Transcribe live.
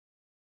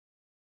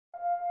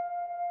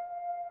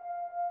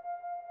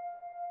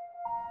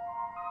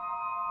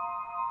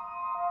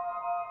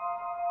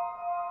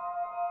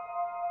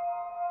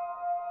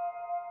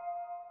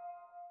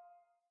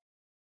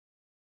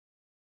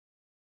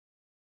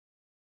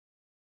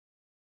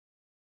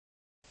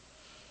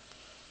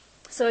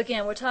So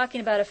again, we're talking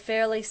about a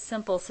fairly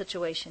simple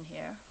situation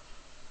here.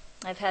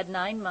 I've had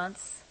 9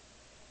 months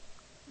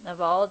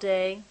of all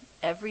day,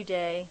 every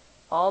day,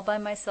 all by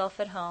myself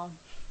at home,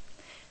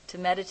 to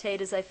meditate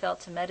as I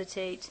felt to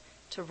meditate,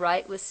 to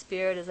write with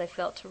spirit as I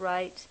felt to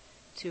write,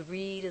 to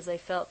read as I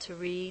felt to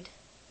read.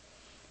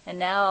 And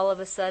now all of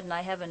a sudden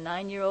I have a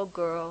 9-year-old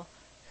girl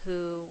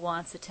who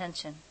wants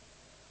attention.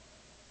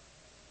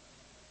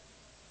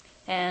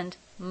 And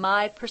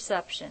my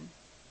perception,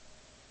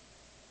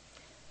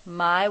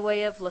 my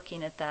way of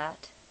looking at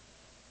that,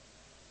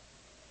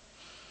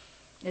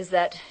 is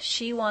that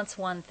she wants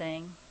one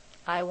thing,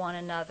 I want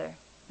another.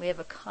 We have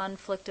a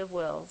conflict of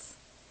wills.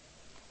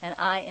 And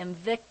I am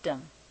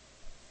victim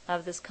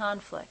of this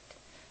conflict.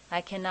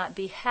 I cannot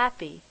be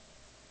happy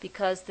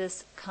because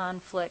this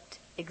conflict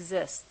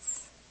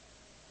exists.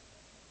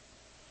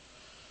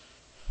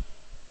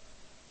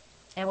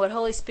 And what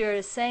Holy Spirit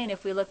is saying,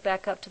 if we look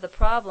back up to the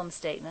problem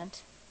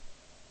statement,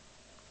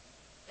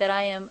 that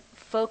I am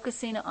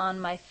focusing on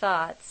my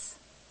thoughts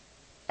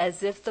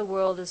as if the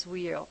world is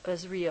real,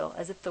 as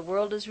if the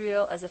world is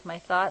real, as if my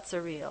thoughts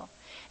are real.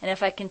 And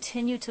if I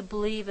continue to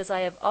believe as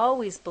I have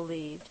always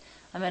believed,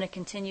 I'm going to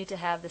continue to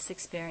have this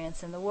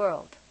experience in the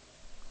world.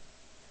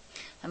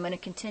 I'm going to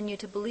continue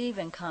to believe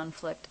in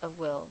conflict of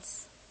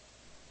wills.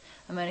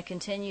 I'm going to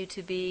continue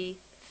to be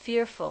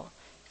fearful,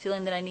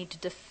 feeling that I need to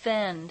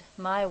defend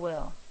my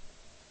will.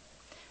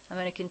 I'm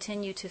going to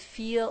continue to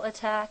feel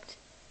attacked.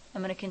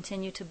 I'm going to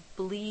continue to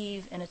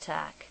believe in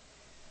attack.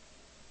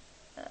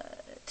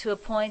 To a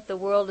point, the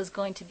world is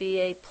going to be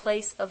a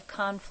place of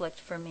conflict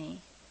for me.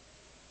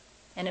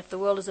 And if the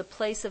world is a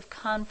place of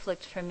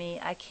conflict for me,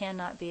 I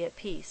cannot be at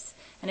peace.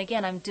 And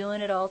again, I'm doing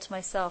it all to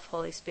myself,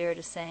 Holy Spirit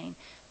is saying,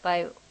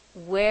 by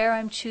where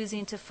I'm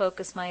choosing to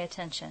focus my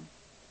attention.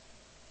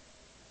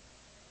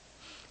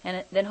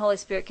 And then Holy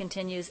Spirit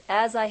continues,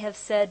 as I have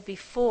said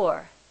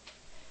before,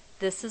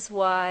 this is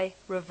why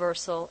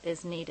reversal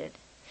is needed.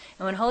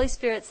 And when Holy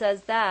Spirit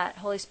says that,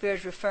 Holy Spirit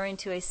is referring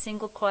to a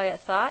single quiet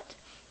thought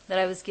that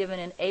I was given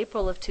in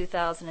April of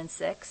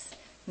 2006.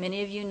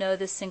 Many of you know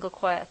this single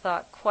quiet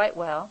thought quite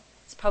well.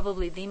 It's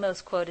probably the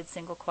most quoted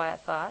single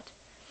quiet thought.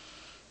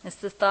 It's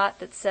the thought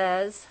that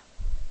says,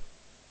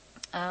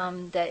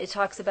 that it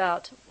talks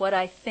about what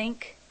I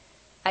think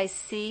I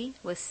see,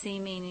 with see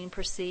meaning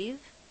perceive.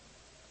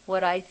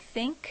 What I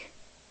think,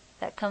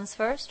 that comes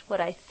first.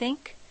 What I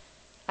think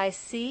I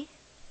see.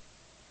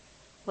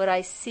 What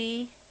I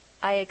see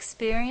I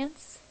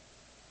experience.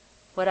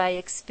 What I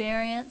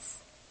experience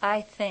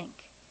I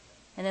think.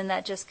 And then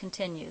that just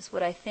continues.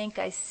 What I think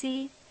I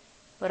see.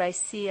 What I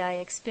see I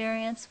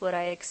experience. What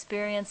I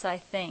experience I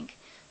think.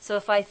 So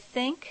if I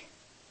think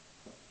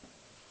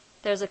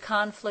there's a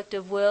conflict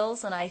of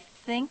wills and I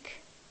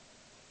think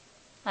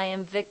I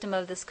am victim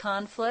of this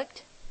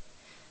conflict,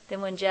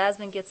 then when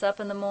Jasmine gets up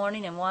in the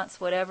morning and wants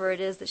whatever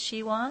it is that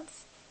she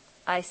wants,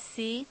 I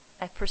see,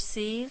 I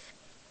perceive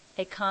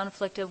a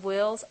conflict of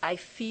wills. I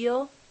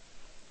feel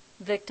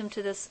victim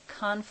to this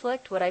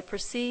conflict. What I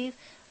perceive,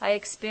 I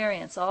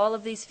experience. All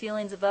of these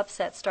feelings of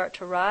upset start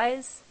to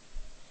rise.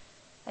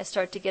 I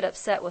start to get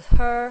upset with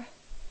her.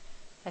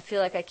 I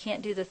feel like I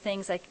can't do the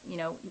things I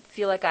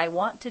feel like I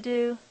want to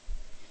do.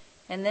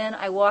 And then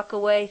I walk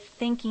away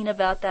thinking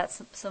about that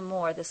some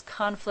more, this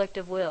conflict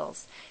of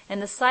wills.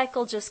 And the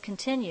cycle just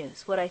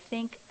continues. What I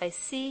think, I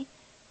see.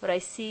 What I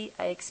see,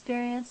 I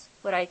experience.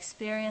 What I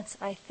experience,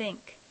 I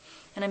think.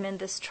 And I'm in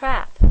this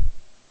trap.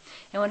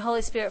 And when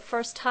Holy Spirit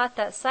first taught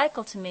that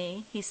cycle to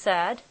me, He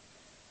said,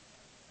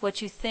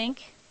 what you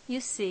think, you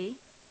see.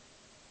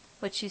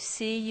 What you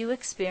see, you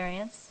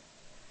experience.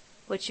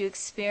 What you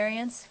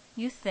experience,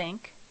 you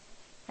think.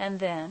 And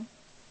then,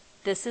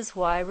 this is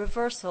why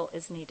reversal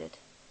is needed.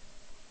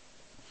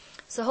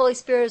 So Holy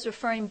Spirit is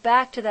referring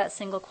back to that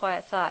single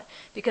quiet thought,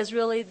 because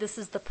really this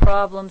is the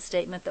problem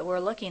statement that we're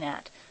looking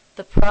at.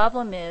 The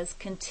problem is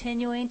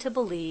continuing to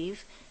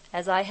believe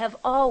as I have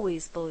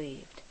always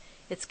believed.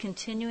 It's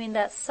continuing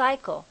that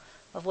cycle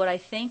of what I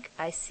think,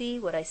 I see,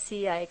 what I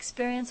see, I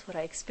experience, what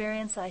I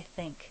experience, I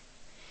think.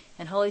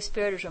 And Holy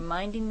Spirit is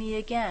reminding me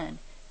again,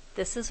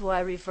 this is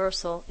why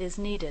reversal is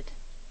needed.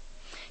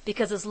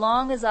 Because as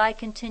long as I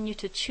continue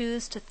to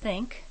choose to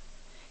think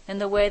in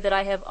the way that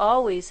I have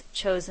always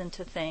chosen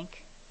to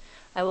think,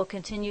 I will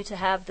continue to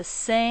have the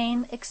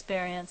same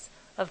experience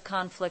of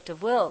conflict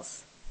of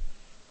wills.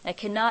 I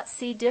cannot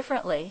see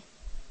differently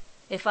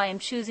if I am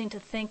choosing to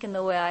think in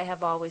the way I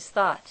have always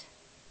thought.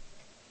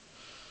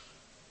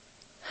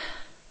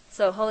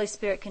 So Holy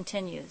Spirit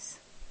continues.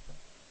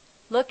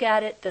 Look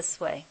at it this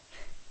way.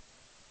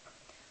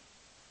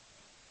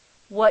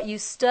 What you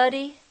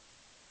study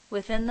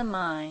within the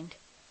mind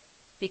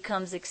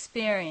becomes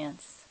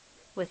experience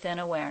within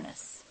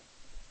awareness.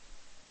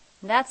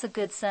 And that's a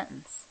good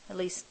sentence, at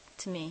least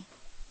to me.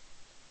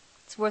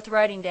 It's worth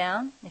writing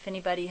down if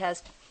anybody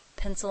has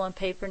pencil and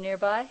paper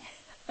nearby.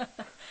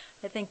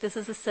 I think this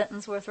is a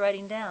sentence worth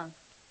writing down.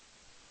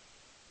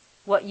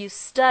 What you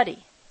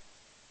study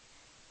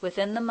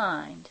within the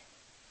mind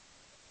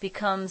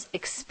becomes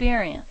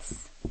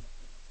experience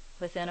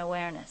within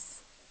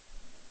awareness.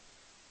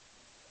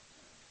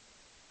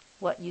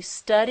 What you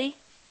study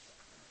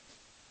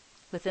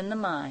within the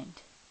mind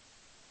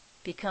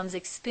becomes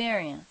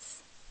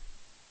experience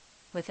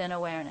within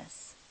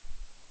awareness.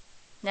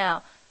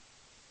 Now,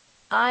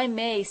 I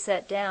may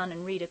sit down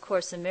and read A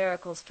Course in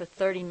Miracles for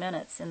 30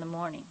 minutes in the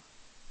morning.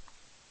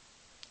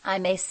 I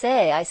may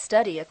say I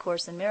study A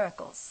Course in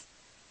Miracles.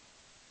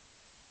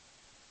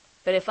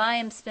 But if I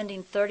am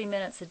spending 30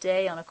 minutes a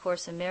day on A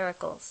Course in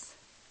Miracles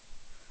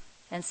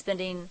and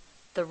spending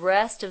the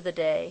rest of the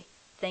day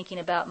thinking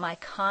about my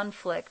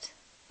conflict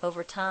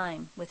over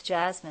time with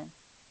Jasmine,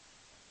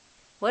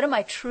 what am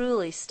I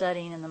truly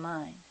studying in the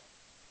mind?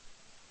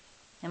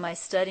 Am I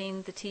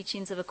studying the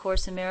teachings of A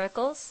Course in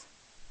Miracles?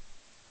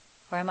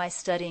 Or am I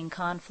studying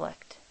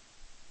conflict?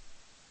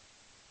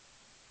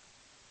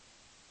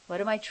 What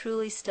am I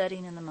truly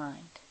studying in the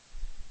mind?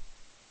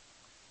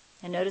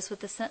 And notice what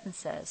the sentence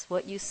says.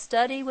 What you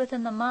study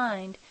within the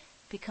mind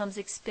becomes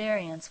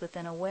experience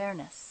within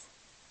awareness.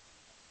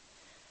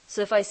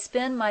 So if I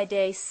spend my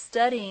day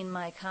studying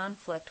my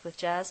conflict with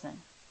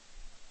Jasmine,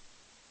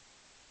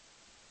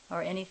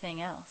 or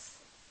anything else,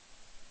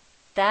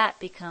 that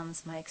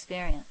becomes my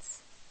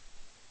experience.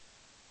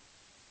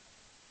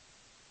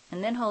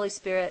 And then Holy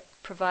Spirit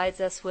provides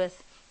us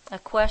with a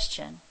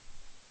question,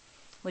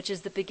 which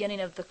is the beginning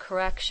of the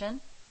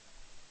correction,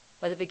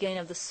 or the beginning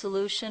of the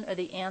solution, or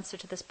the answer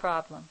to this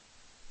problem.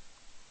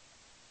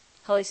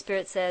 Holy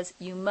Spirit says,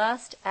 you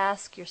must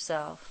ask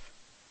yourself,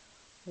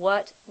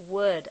 what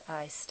would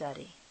I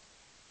study?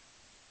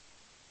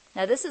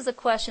 Now this is a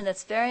question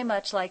that's very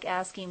much like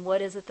asking,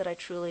 what is it that I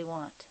truly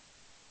want?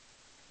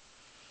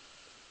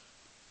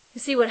 You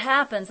see what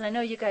happens, and I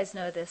know you guys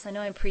know this, I know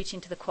I'm preaching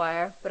to the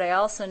choir, but I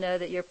also know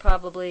that you're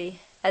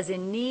probably as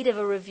in need of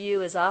a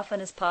review as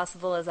often as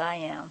possible as I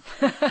am.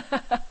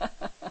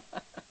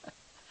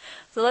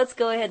 So let's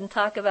go ahead and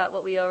talk about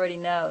what we already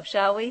know,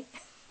 shall we?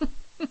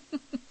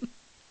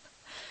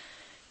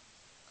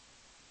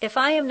 If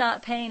I am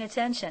not paying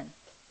attention,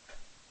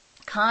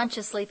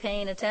 consciously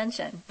paying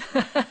attention,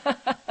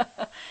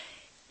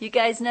 you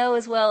guys know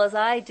as well as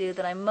I do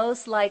that I'm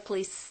most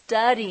likely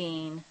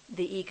studying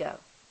the ego.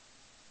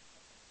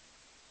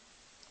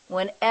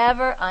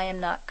 Whenever I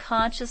am not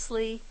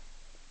consciously,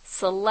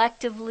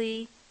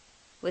 selectively,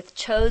 with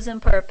chosen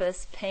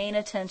purpose, paying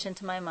attention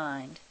to my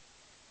mind,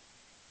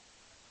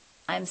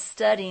 I'm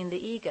studying the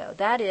ego.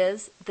 That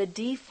is the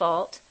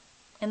default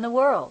in the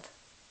world.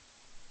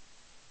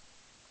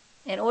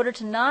 In order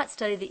to not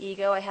study the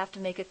ego, I have to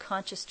make a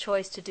conscious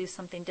choice to do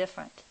something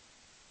different.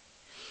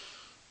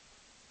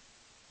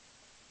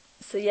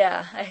 So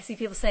yeah, I see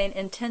people saying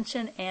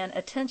intention and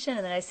attention,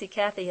 and then I see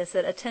Kathy has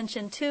said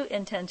attention to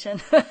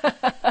intention.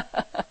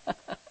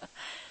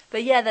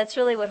 But yeah, that's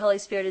really what Holy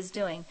Spirit is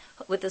doing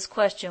with this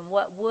question,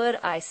 what would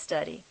I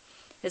study?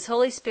 His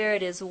Holy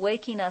Spirit is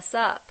waking us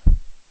up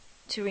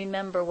to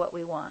remember what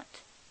we want.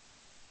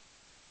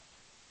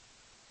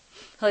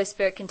 Holy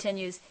Spirit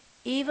continues,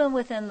 even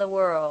within the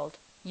world,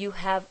 you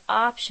have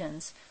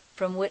options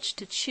from which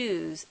to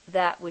choose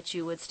that which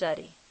you would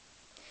study.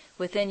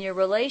 Within your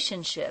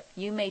relationship,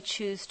 you may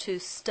choose to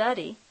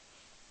study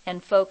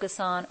and focus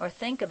on or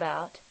think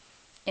about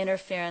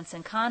interference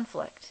and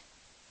conflict.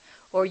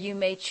 Or you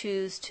may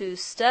choose to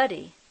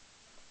study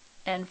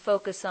and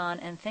focus on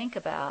and think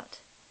about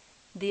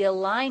the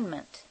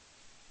alignment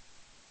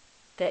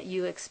that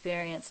you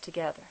experience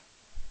together.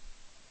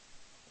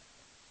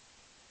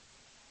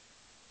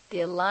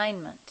 The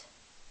alignment,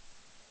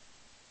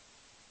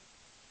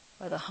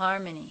 or the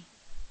harmony,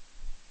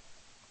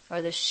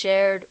 or the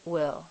shared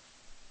will.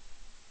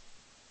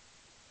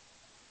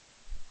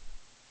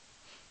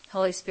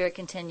 Holy Spirit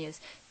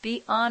continues,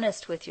 be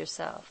honest with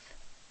yourself.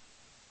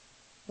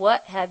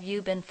 What have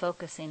you been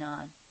focusing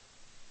on?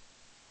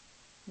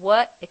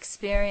 What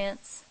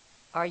experience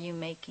are you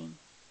making?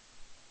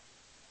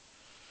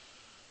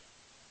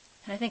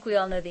 And I think we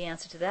all know the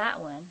answer to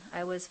that one.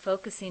 I was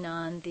focusing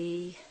on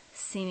the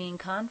seeming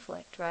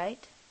conflict,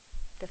 right?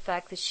 The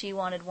fact that she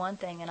wanted one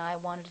thing and I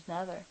wanted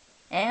another.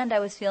 And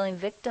I was feeling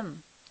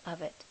victim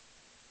of it.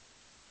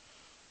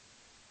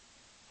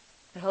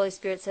 The Holy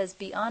Spirit says,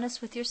 be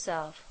honest with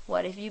yourself.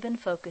 What have you been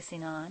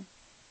focusing on?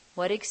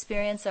 What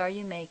experience are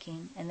you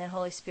making? And then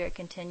Holy Spirit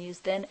continues,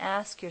 then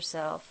ask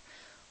yourself,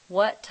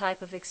 what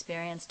type of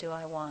experience do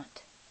I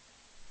want?